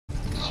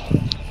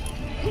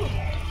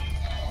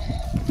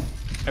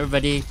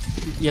Everybody,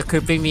 you're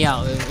creeping me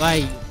out.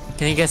 Why?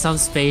 Can you get some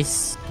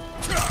space?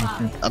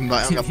 I'm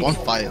a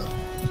bonfire.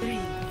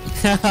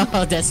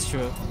 That's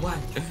true.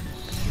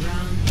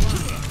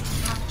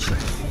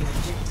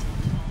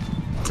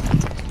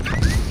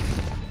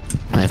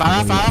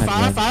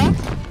 Farah.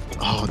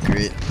 Oh,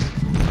 great.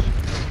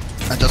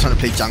 I just want to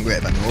play jungle,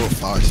 but no,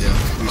 Farah's here.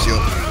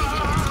 Lucio.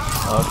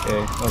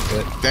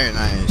 Okay. Very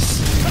nice.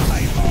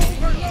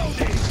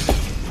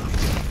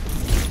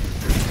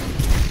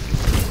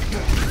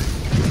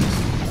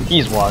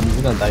 He's one.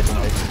 He's gonna die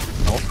tonight.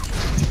 No.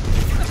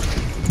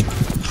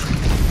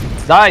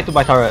 Die to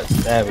my turret.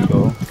 There we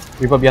go.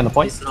 Reaper behind the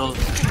point. No.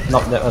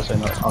 Not that. Sorry,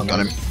 not. Oh, Got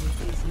him.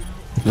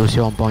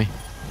 Lucio on point.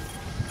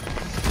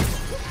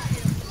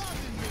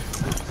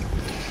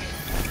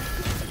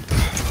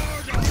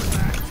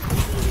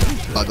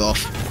 Bug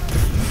off.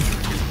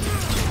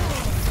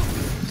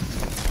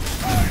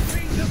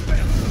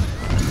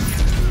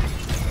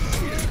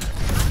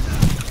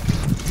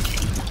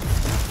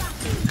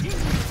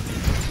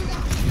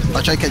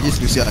 I'll try to catch this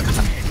Lucio at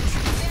Katan.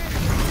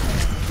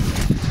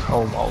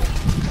 Oh wow.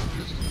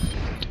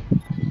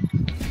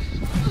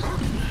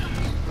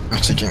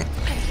 I'm checking.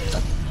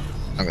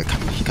 I'm gonna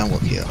come. He can't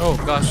work here. Oh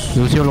gosh.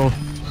 Lucio low.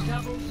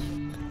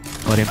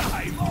 Got him.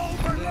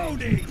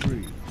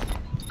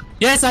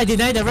 Yes, I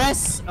denied the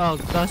rest. Oh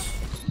gosh.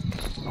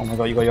 Oh my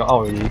god, you got your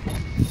ult already.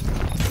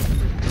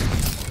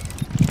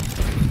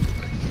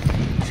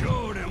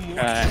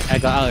 I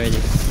got out already.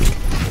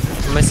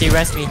 Mercy,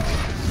 rest me.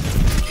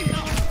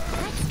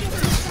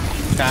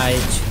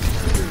 Charge.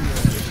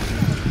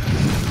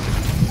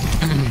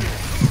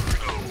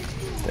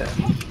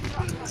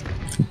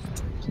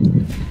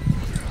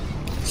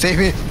 Save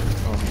me!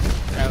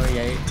 Oh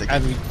yeah,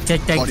 I'm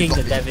tanking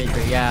the damage.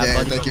 Yeah, Yeah,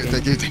 body thank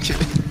you.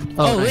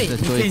 Oh nice, wait,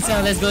 let's go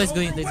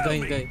in. let's go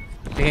in.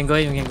 We can go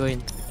in.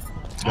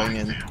 Going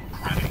in.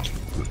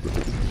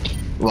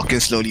 Walking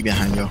slowly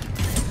behind you.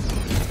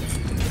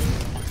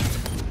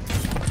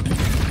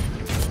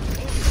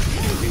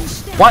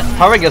 What?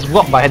 Power gets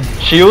blocked by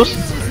shields?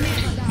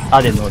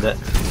 I didn't know that.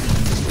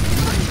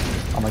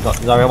 Oh my god,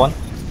 Zarya one.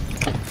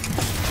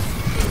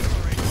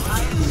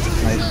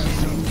 Nice.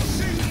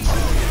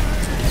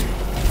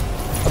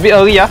 A bit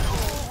early, yeah?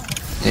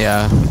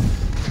 Yeah.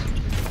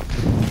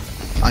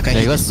 I can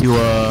hit. Because you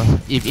were,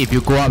 if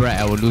you go up right,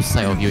 I will lose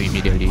sight of you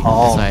immediately.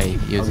 Oh. That's why I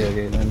use it.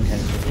 Okay, let me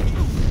handle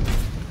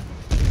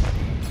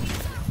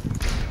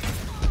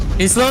it.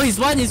 He's low. He's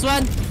one. He's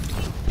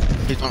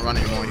not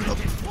running anymore.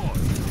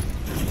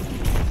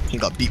 He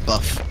got beat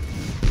buff.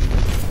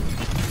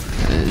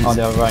 Oh,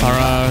 they're right.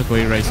 Farah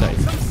going right side.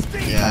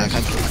 Yeah, I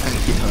can't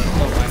hit her.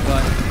 Oh my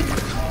god.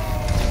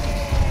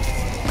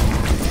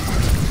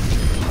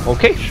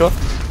 Okay, sure.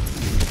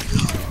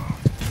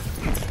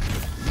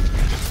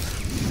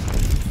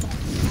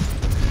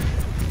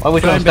 Why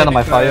would you want to stand on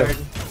my fire?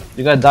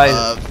 You gotta die.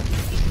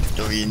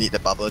 Don't really need the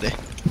bubble there.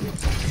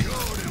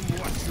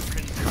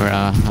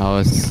 Farah, I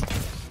was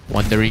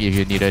wondering if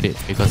you needed it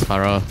because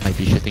Farah might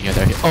be shooting your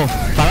target. Oh,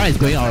 Farah is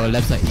going our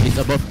left side. It's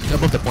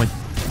above the point.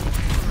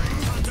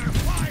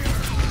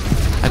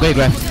 I got a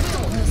grab.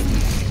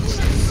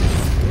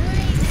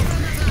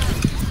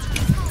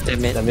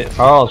 Damn it. Damn it.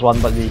 Farah was one,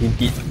 but he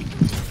beat.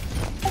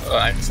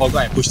 I forgot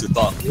I pushed the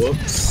top.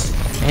 Whoops.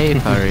 Hey,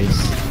 Faris.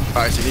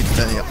 Alright, so you need to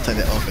turn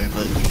it off and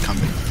come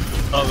in.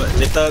 Oh, but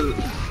little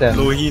Damn.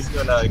 Louis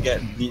gonna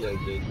get beat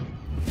again.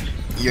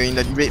 You're in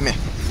the raid, man.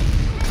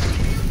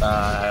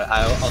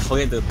 I'll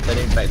forget to turn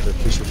it back to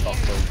push the top.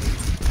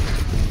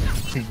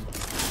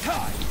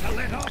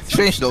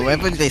 Strange though,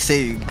 whenever they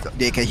say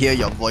they can hear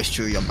your voice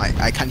through your mic,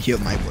 I can't hear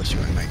my voice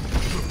through my mic.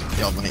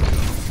 Your mic.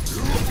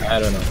 I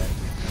don't know.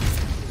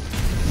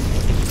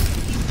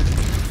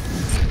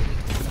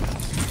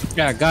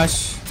 Yeah,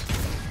 gosh.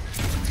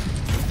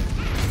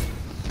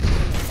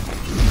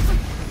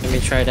 Let me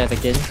try that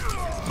again.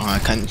 Oh, I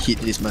can't hit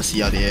this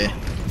Mercy out there.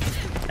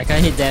 I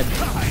can't hit that.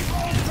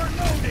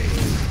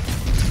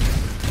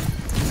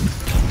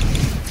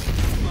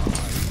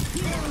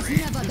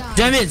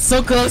 Damn it,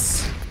 so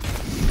close.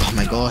 Oh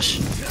my gosh.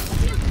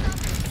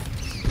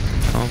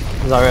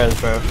 Zarya is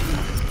bro.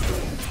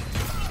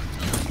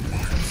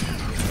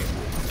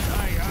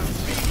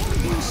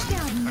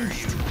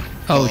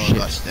 Oh shit.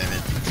 Gosh, damn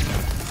it.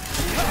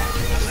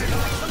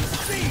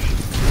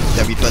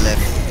 The Reaper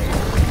left.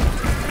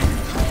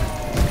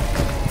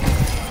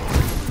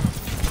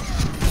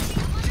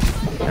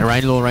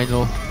 Rhine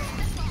low.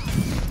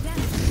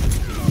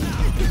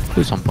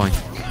 Who's on point?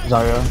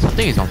 Zarya.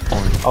 Something is on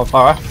point. Oh,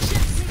 Farah.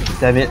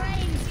 Damn it.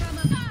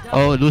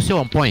 Oh, Lucio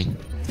on point.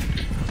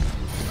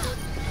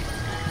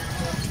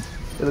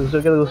 Get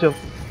Lucio.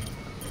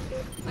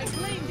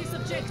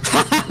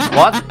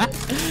 What?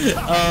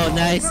 Oh,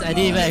 nice. I didn't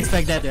even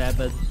expect that to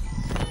happen.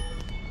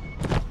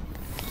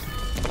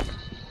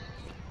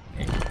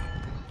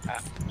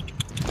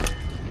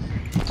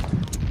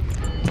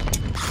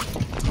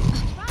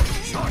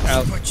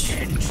 Ouch.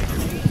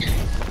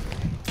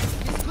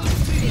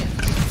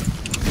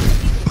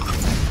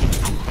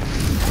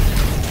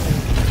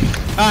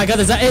 Ah, I got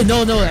the Zarya.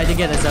 No, I didn't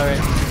get the Zarya.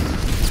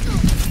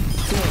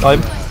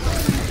 Torb.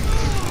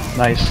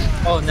 Nice.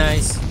 Oh,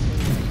 nice.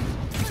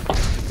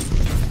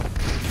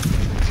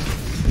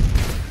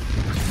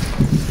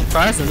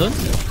 Fires alone?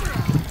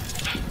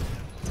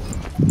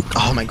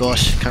 Oh my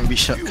gosh, can't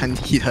reach her, can't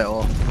hit her at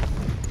all.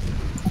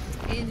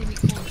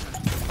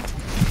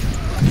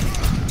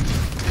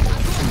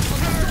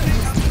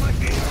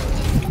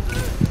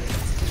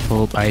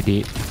 Hope I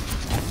did.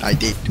 I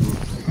did too.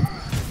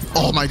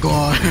 Oh my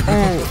god.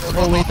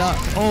 Oh wait up.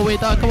 Oh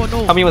wait up. Come on,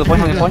 no. Come in with the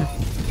point, come in with the point.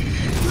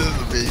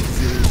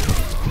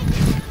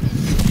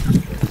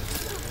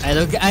 I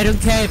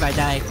don't care if I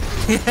die.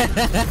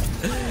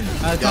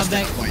 I'll You're come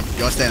back. point.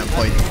 You're stand on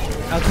point.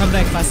 I'll come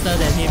back faster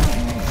than him.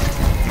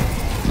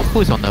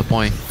 Who's on the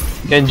point?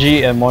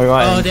 Genji and Moira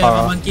Oh, and they have a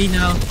Pharah. monkey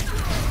now.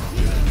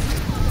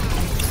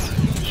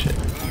 Shit.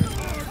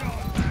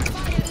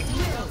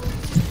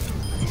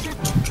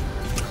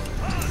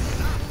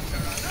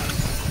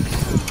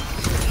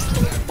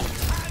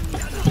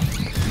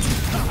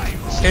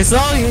 Okay, so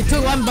he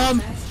took one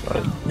bomb.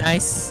 Right.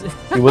 Nice.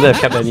 He would have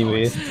kept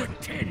anyway.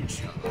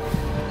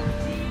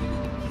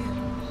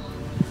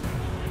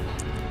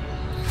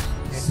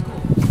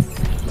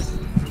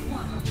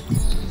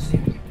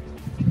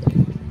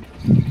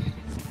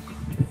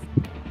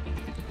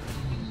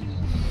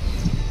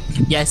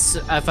 Yes,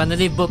 I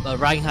finally booked a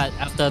Reinhardt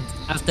after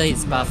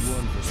his buff.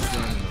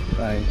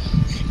 Nice.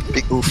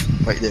 Big oof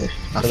right there.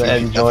 Better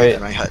enjoy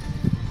it. My heart.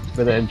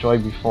 Better enjoy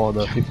before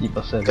the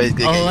 50%.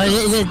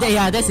 Oh,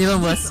 yeah, that's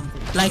even worse.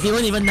 Like, he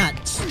won't even nudge.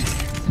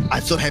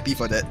 I'm so happy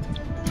for that.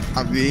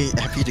 I'm really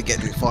happy to get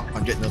the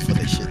 400 nerf for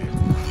that shit.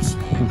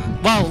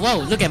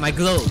 Wow, look at my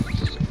glow.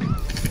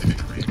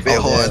 Wait,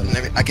 Oh, hold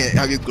damn. on. I can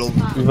have you glow.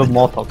 Even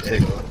more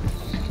toxic.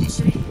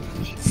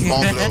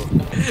 More glow.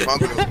 More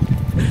glow.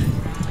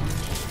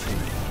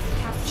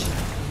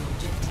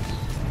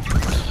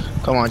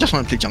 Come on, I just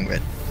want to play junk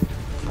red.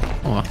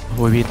 Oh,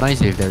 would be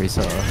nice if there is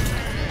a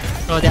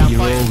Oh, they are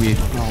hero point.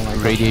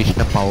 with radiation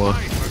power.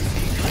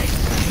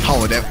 How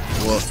would that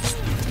work?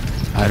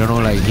 I don't know,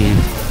 like he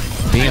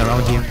being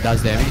around him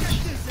does damage.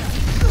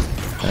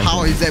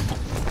 How is that?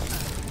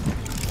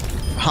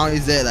 How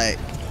is that like?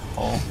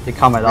 Oh, he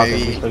come at us and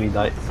Very- instantly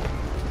died.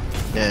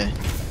 Yeah.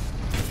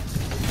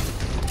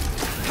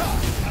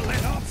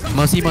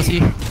 Mercy.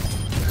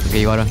 Okay,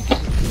 you got her.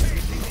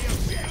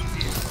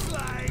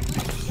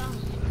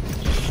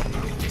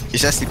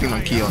 Is that sleeping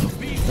monkey or no?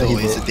 Yeah, he Oh,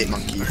 it's a did. dead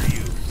monkey.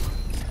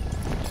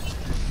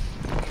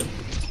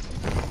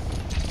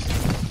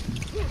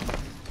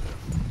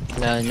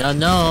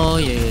 No,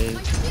 you.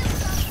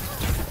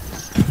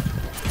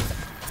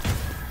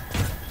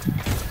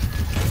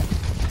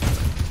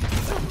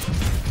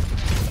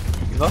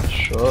 Not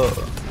sure.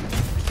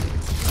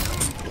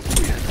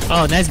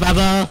 Oh, nice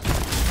bubble.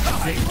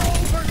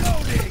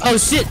 Oh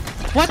shit!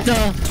 What the?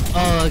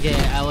 Oh, okay.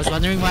 I was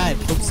wondering why I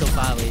booked so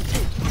far away.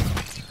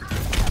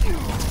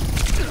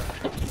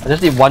 I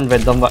just need one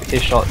random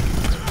hit shot.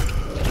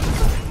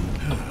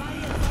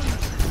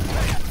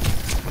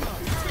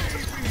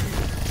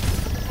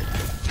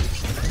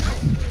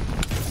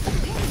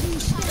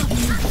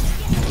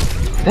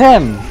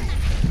 Damn!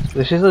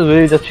 The chaser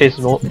really just chased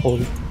me over.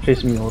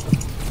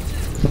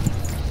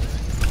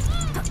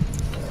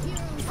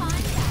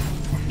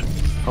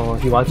 Oh,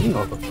 he wasn't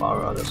over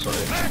Pharah, that's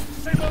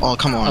why. Oh,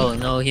 come on. Oh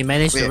no, he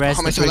managed Wait, to rest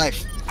how much the your brick.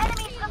 life?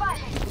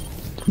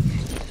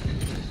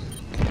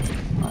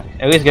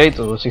 At least get it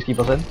to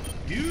 60%.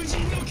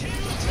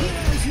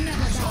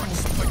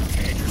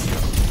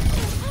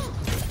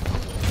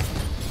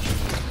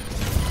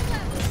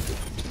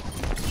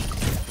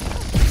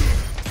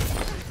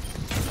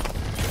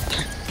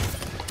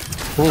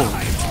 Ooh,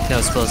 that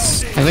was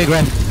close. Hey, wait,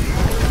 grab.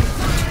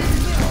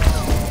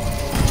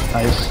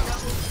 Nice.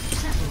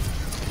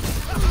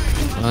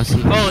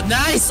 Mercy. Oh,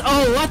 nice!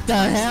 Oh, what the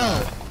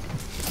hell?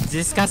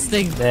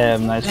 Disgusting.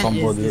 Damn, nice That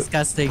combo, is dude.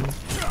 disgusting.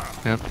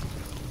 Yep.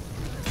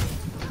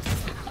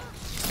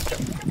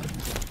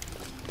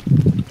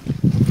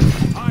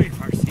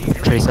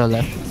 Tracer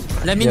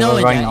left. Let me Yeah, know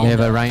when right they're now. You have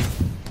a Ryan.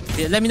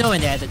 Let me know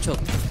when they're at the choke.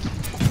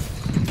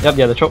 Yep,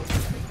 yeah, the choke.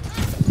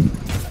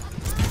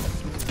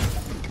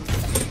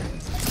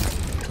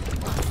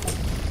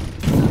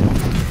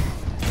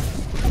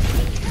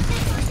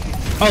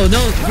 Oh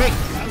no, Rick!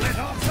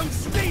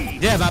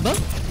 Yeah, Bubble?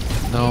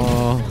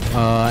 No,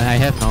 I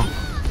have now.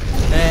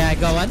 Hey, I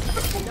got one.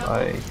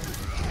 Aye.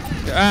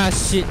 Ah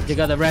shit, they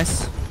got the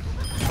rest.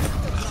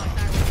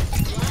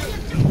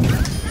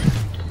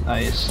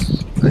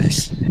 Nice.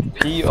 Nice.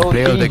 Player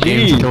of the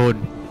game POTG!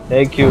 shown.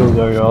 Thank you,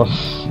 girls.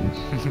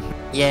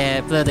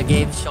 Yeah, play the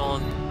game,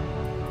 Sean.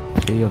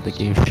 Player of the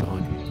game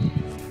shown.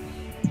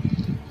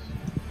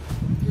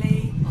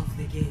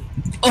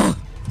 Oh!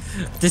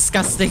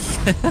 Disgusting.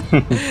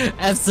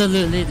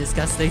 Absolutely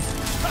disgusting.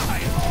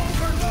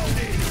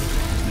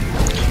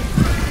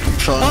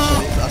 Sean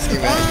is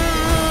asking where.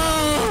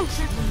 Oh!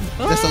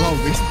 There's a lot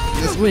of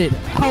waste. Wait,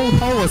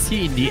 how was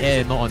he in the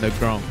air, not on the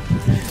ground?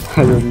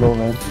 I don't know,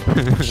 man.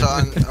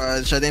 Sean,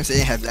 Shadam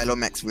saying have Lalo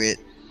max weight.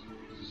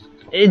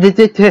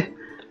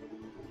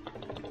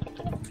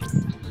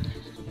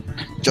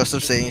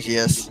 Joseph saying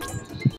yes.